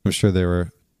 I'm sure they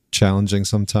were challenging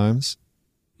sometimes.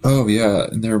 Oh, yeah.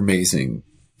 And they're amazing.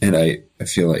 And I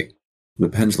feel like the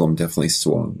pendulum definitely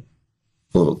swung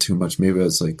a little too much. Maybe I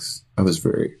was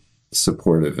very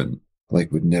supportive and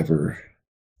would never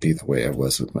be the way I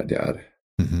was with my dad.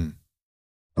 Mm-hmm.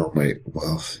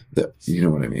 You know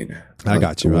what I mean? I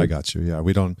got you. Yeah.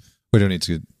 We don't need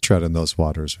to tread in those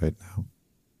waters right now.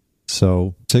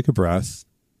 So take a breath.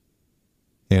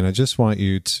 And I just want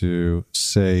you to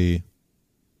say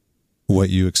what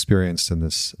you experienced in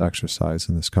this exercise,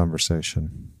 in this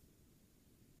conversation.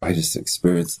 I just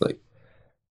experienced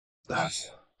I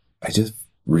just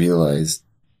realized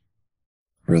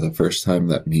for the first time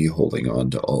that me holding on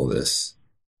to all this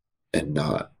and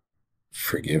not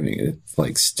forgiving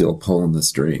it, still pulling the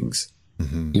strings,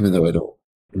 even though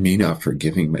me not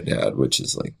forgiving my dad, which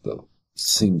is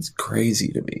seems crazy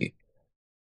to me.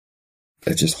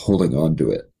 That just holding on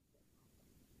to it,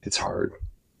 it's hard.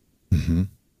 Mm-hmm.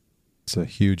 It's a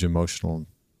huge emotional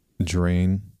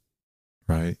drain,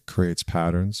 right? Creates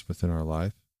patterns within our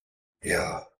life.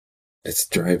 Yeah. It's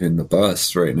driving the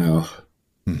bus right now.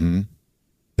 Mm-hmm.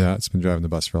 Yeah, it's been driving the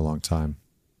bus for a long time.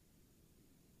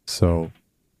 So I'm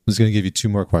just going to give you two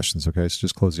more questions, okay? So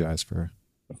just close your eyes for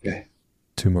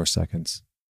 2 more seconds.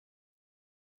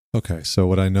 Okay, so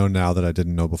what I know now that I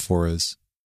didn't know before is?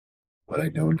 What I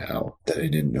know now that I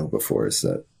didn't know before is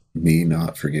that me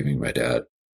not forgiving my dad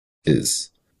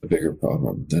is a bigger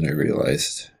problem than I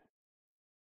realized.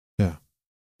 Yeah.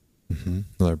 Mm-hmm.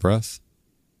 Another breath.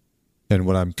 And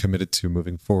what I'm committed to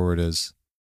moving forward is?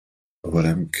 What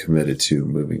I'm committed to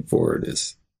moving forward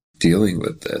is dealing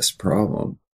with this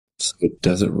problem so it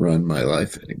doesn't run my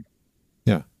life anymore.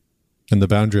 Yeah. And the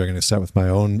boundary I'm going to set with my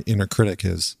own inner critic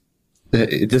is?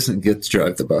 It doesn't get to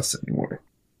drive the bus anymore.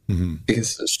 Mm-hmm. It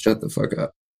gets to shut the fuck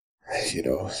up.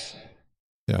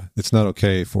 Yeah. It's not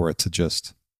okay for it to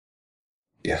just...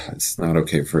 Yeah, it's not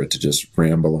okay for it to just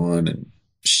ramble on and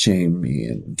shame me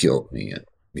and guilt me and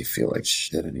me feel like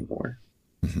shit anymore.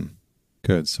 Mm-hmm.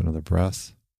 Good. So another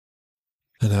breath.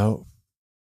 And out.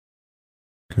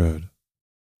 Good.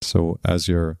 So as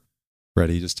you're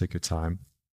ready, just take your time.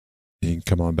 You can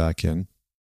come on back in.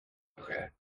 Okay.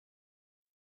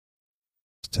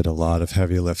 Did a lot of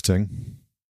heavy lifting.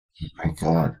 My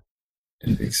God. I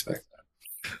didn't expect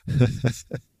that.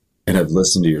 And I've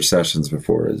listened to your sessions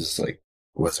before. It's like,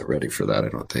 wasn't ready for that, I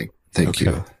don't think. Thank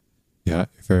you. Yeah,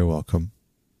 you're very welcome.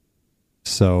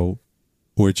 So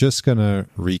we're just going to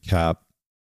recap,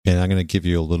 and I'm going to give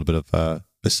you a little bit of a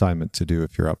assignment to do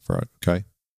if you're up for it, okay?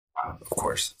 Of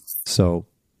course. So,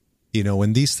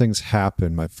 when these things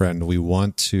happen, my friend, we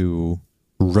want to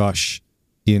rush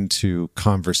into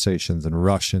conversations and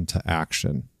rush into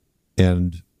action.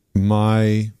 And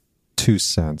my 2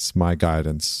 cents, my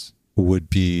guidance would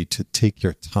be to take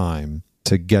your time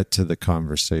to get to the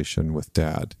conversation with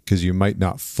Dad, because you might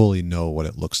not fully know what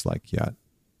it looks like yet.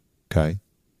 Okay?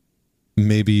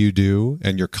 Maybe you do,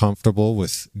 and you're comfortable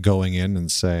with going in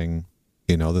and saying,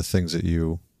 the things that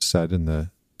you said in the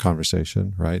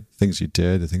conversation, right? Things you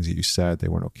did, the things that you said, they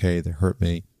weren't okay, they hurt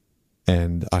me,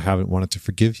 and I haven't wanted to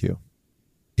forgive you.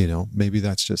 Maybe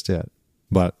that's just it.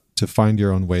 But to find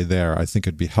your own way there, I think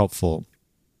it'd be helpful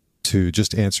to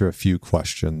just answer a few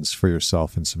questions for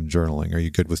yourself and some journaling. Are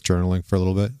you good with journaling for a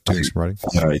little bit? Doing some writing?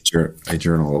 I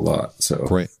journal a lot. So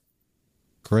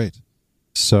Great.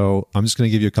 So I'm just going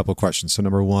to give you a couple of questions. So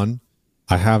number 1,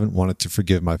 I haven't wanted to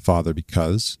forgive my father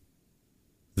because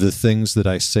the things that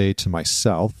I say to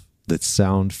myself that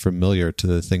sound familiar to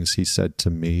the things he said to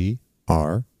me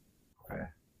are,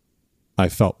 I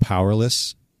felt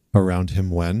powerless around him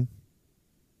when,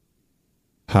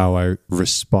 how I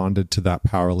responded to that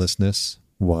powerlessness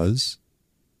was,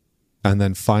 and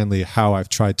then finally how I've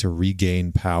tried to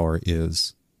regain power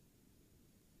is.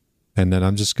 And then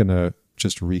I'm just going to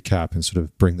recap and sort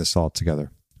of bring this all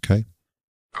together. Okay?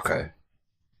 Okay.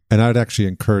 And I'd actually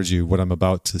encourage you, what I'm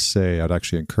about to say, I'd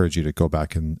actually encourage you to go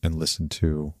back and listen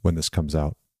to when this comes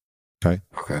out. Okay?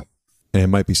 Okay. And it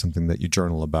might be something that you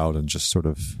journal about and just sort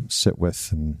of sit with.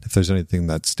 And if there's anything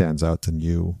that stands out, then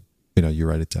you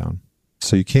write it down.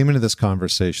 So you came into this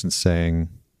conversation saying,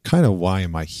 kind of, why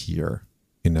am I here,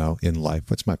 in life?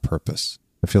 What's my purpose?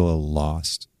 I feel a little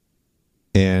lost.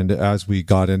 And as we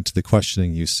got into the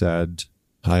questioning, you said,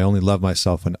 I only love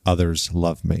myself when others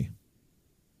love me,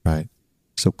 right?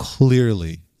 So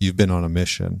clearly you've been on a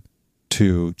mission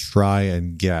to try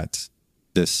and get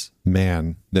this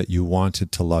man that you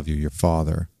wanted to love you, your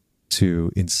father,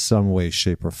 to in some way,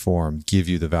 shape, or form give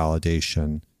you the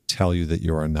validation, tell you that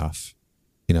you're enough.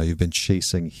 You've been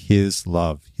chasing his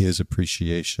love, his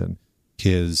appreciation,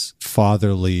 his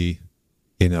fatherly,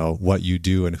 what you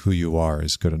do and who you are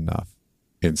is good enough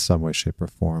in some way, shape, or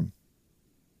form.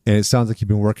 And it sounds like you've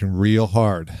been working real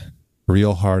hard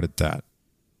at that,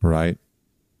 right?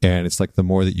 And it's like the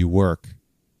more that you work,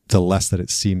 the less that it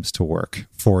seems to work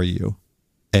for you.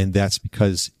 And that's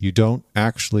because you don't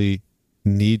actually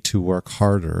need to work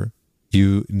harder.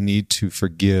 You need to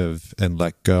forgive and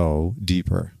let go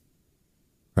deeper.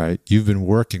 Right? You've been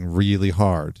working really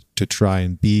hard to try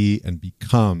and be and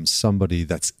become somebody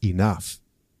that's enough,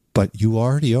 but you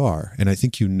already are. And I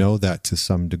think you know that to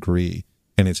some degree.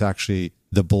 And it's actually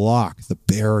the block, the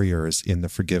barriers in the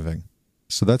forgiving.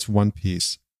 So that's one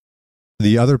piece.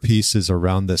 The other piece is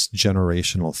around this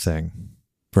generational thing,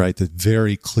 right? That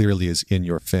very clearly is in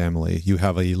your family. You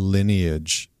have a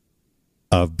lineage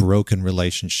of broken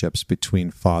relationships between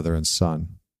father and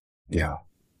son. Yeah.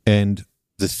 And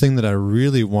the thing that I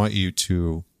really want you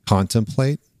to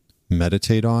contemplate,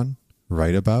 meditate on,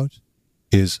 write about,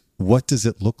 is what does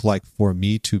it look like for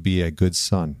me to be a good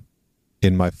son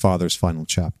in my father's final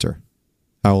chapter?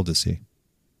 How old is he?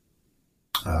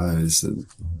 He's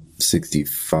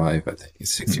 65, I think.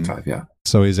 He's 65, yeah.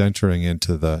 So he's entering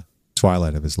into the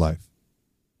twilight of his life.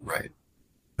 Right.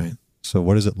 So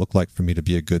what does it look like for me to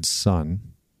be a good son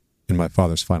in my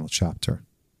father's final chapter?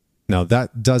 Now,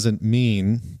 that doesn't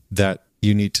mean that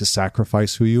you need to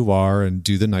sacrifice who you are and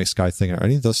do the nice guy thing or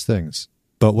any of those things.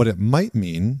 But what it might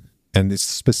mean, and it's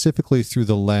specifically through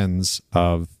the lens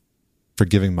of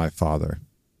forgiving my father,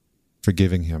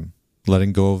 forgiving him,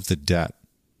 letting go of the debt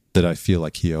that I feel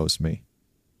like he owes me.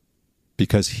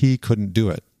 Because he couldn't do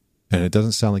it. And it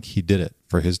doesn't sound like he did it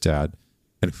for his dad.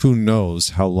 And who knows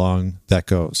how long that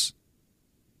goes.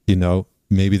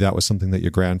 Maybe that was something that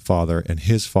your grandfather and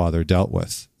his father dealt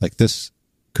with. Like this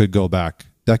could go back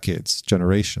decades,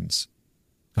 generations.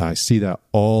 I see that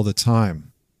all the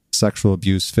time. Sexual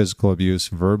abuse, physical abuse,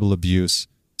 verbal abuse,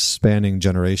 spanning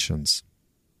generations.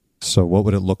 So what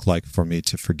would it look like for me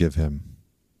to forgive him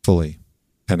fully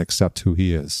and accept who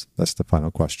he is? That's the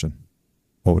final question.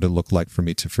 What would it look like for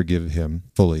me to forgive him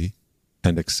fully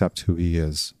and accept who he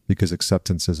is? Because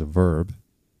acceptance is a verb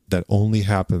that only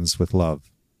happens with love.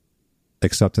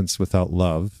 Acceptance without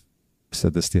love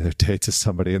said this the other day to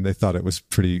somebody and they thought it was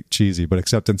pretty cheesy, but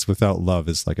acceptance without love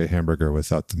is like a hamburger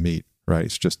without the meat, right?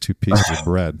 It's just 2 pieces of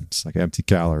bread. It's like empty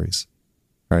calories,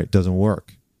 right? It doesn't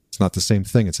work. It's not the same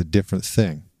thing. It's a different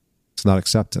thing. It's not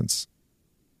acceptance.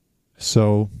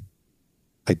 So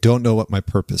I don't know what my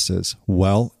purpose is.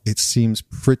 Well, it seems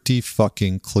pretty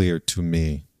fucking clear to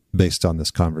me based on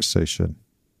this conversation.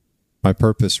 My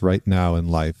purpose right now in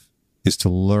life is to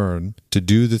learn to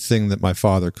do the thing that my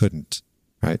father couldn't,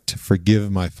 right? To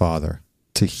forgive my father,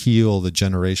 to heal the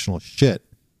generational shit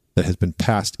that has been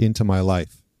passed into my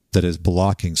life that is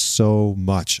blocking so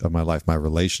much of my life, my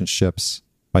relationships,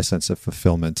 my sense of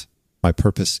fulfillment. My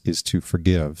purpose is to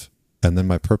forgive. And then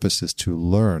my purpose is to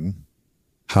learn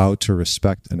how to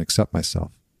respect and accept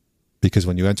myself. Because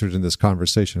when you entered into this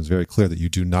conversation, it's very clear that you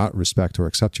do not respect or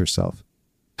accept yourself.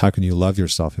 How can you love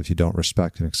yourself if you don't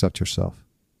respect and accept yourself?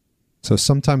 So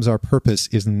sometimes our purpose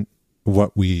isn't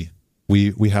what we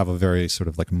have a very sort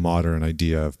of like modern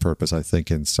idea of purpose, I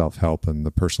think, in self-help and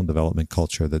the personal development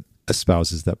culture that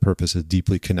espouses that purpose is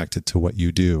deeply connected to what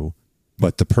you do.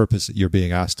 But the purpose that you're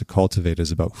being asked to cultivate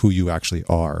is about who you actually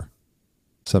are.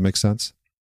 Does that make sense?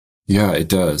 Yeah, it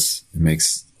does. It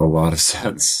makes a lot of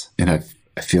sense. And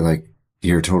I feel like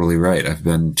you're totally right. I've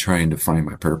been trying to find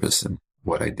my purpose in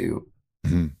what I do.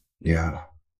 Mm-hmm. Yeah.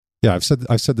 Yeah, I've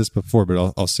said this before,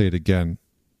 but I'll say it again.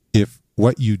 If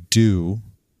what you do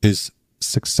is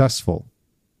successful,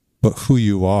 but who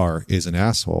you are is an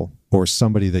asshole or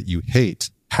somebody that you hate,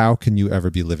 how can you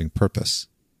ever be living purpose?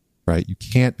 Right? You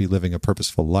can't be living a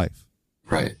purposeful life.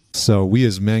 Right. So we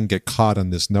as men get caught on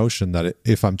this notion that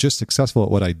if I'm just successful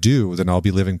at what I do, then I'll be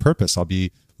living purpose. I'll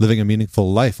be living a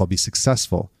meaningful life. I'll be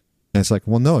successful. And it's like,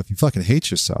 well, no, if you fucking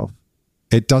hate yourself,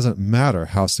 it doesn't matter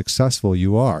how successful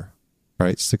you are,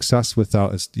 right? Success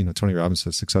without, as Tony Robbins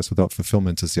says, success without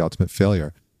fulfillment is the ultimate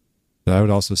failure. And I would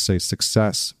also say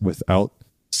success without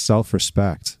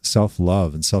self-respect,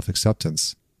 self-love, and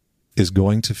self-acceptance is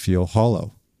going to feel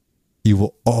hollow. You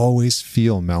will always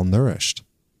feel malnourished,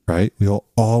 right? We will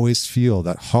always feel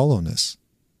that hollowness.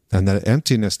 And that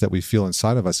emptiness that we feel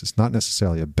inside of us is not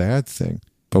necessarily a bad thing,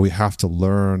 but we have to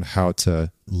learn how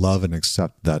to love and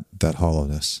accept that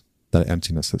hollowness, that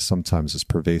emptiness that sometimes is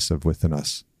pervasive within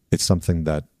us. It's something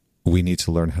that we need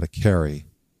to learn how to carry,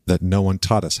 that no one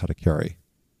taught us how to carry,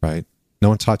 right? No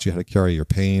one taught you how to carry your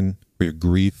pain or your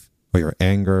grief or your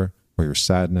anger or your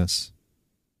sadness.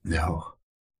 No.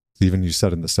 Even you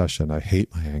said in the session, I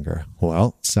hate my anger.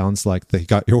 Well, sounds like they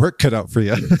got your work cut out for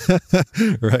you,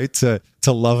 right? To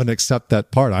love and accept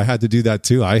that part. I had to do that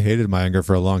too. I hated my anger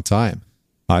for a long time.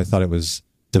 I thought it was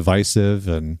divisive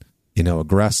and,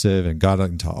 aggressive and got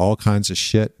into all kinds of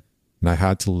shit. And I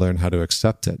had to learn how to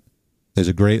accept it. There's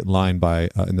a great line by,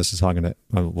 and this is how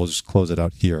we'll just close it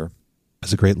out here.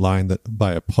 There's a great line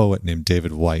by a poet named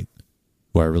David White,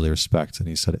 who I really respect. And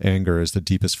he said, anger is the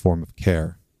deepest form of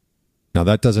care. Now,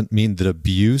 that doesn't mean that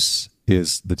abuse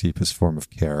is the deepest form of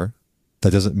care.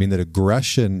 That doesn't mean that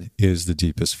aggression is the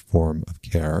deepest form of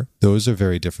care. Those are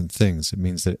very different things. It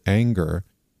means that anger,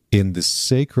 in the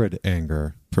sacred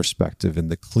anger perspective, in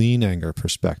the clean anger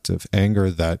perspective,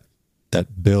 anger that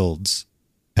builds,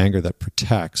 anger that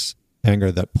protects,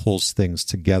 anger that pulls things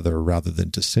together rather than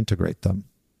disintegrate them,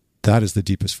 that is the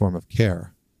deepest form of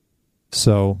care.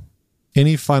 So,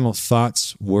 any final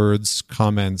thoughts, words,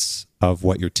 comments of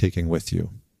what you're taking with you?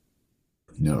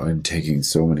 I'm taking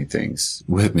so many things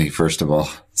with me, first of all.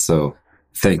 So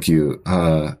thank you.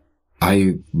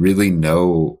 I really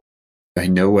I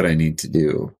know what I need to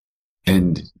do.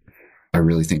 And I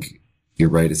really think you're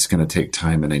right. It's going to take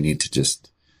time and I need to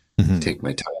just take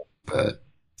my time, but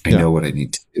I know what I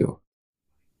need to do.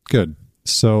 Good.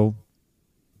 So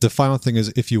the final thing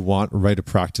is, if you want, write a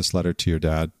practice letter to your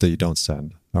dad that you don't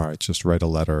send. All right, just write a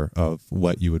letter of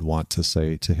what you would want to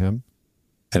say to him.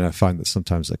 And I find that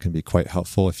sometimes that can be quite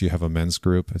helpful if you have a men's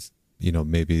group,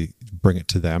 maybe bring it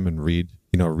to them and read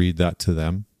that to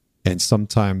them. And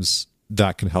sometimes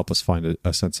that can help us find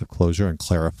a sense of closure and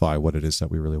clarify what it is that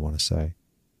we really want to say.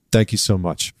 Thank you so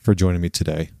much for joining me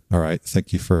today. All right.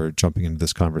 Thank you for jumping into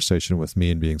this conversation with me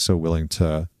and being so willing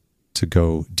to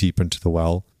go deep into the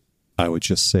well. I would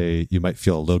just say you might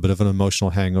feel a little bit of an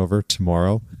emotional hangover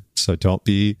tomorrow. So don't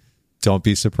be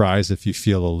surprised if you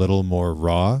feel a little more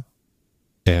raw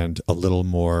and a little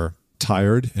more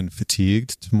tired and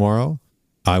fatigued tomorrow.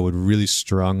 I would really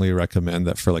strongly recommend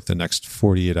that for like the next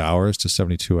 48 hours to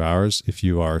 72 hours, if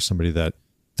you are somebody that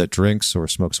drinks or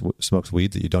smokes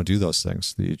weed, that you don't do those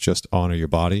things, that you just honor your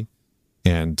body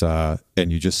and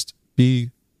you just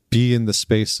be in the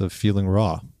space of feeling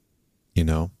raw,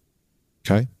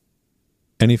 Okay?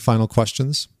 Any final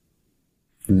questions?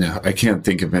 No, I can't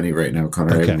think of any right now,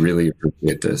 Connor. Okay. I really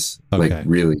appreciate this. Okay. Like,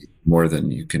 really, more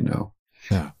than you can know.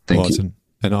 Yeah. Thank you. It's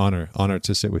an honor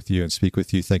to sit with you and speak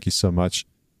with you. Thank you so much.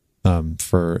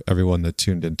 For everyone that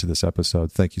tuned into this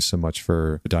episode, thank you so much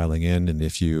for dialing in. And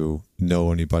if you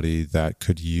know anybody that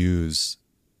could use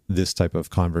this type of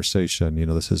conversation,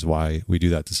 this is why we do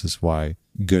that. This is why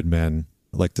good men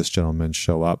like this gentleman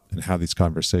show up and have these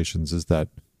conversations, is that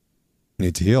we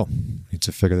need to heal. We need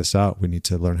to figure this out. We need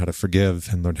to learn how to forgive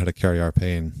and learn how to carry our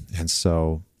pain. And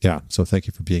so thank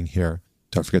you for being here.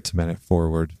 Don't forget to man it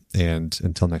forward. And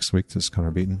until next week, this is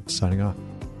Connor Beaton signing off.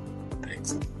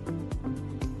 Thanks.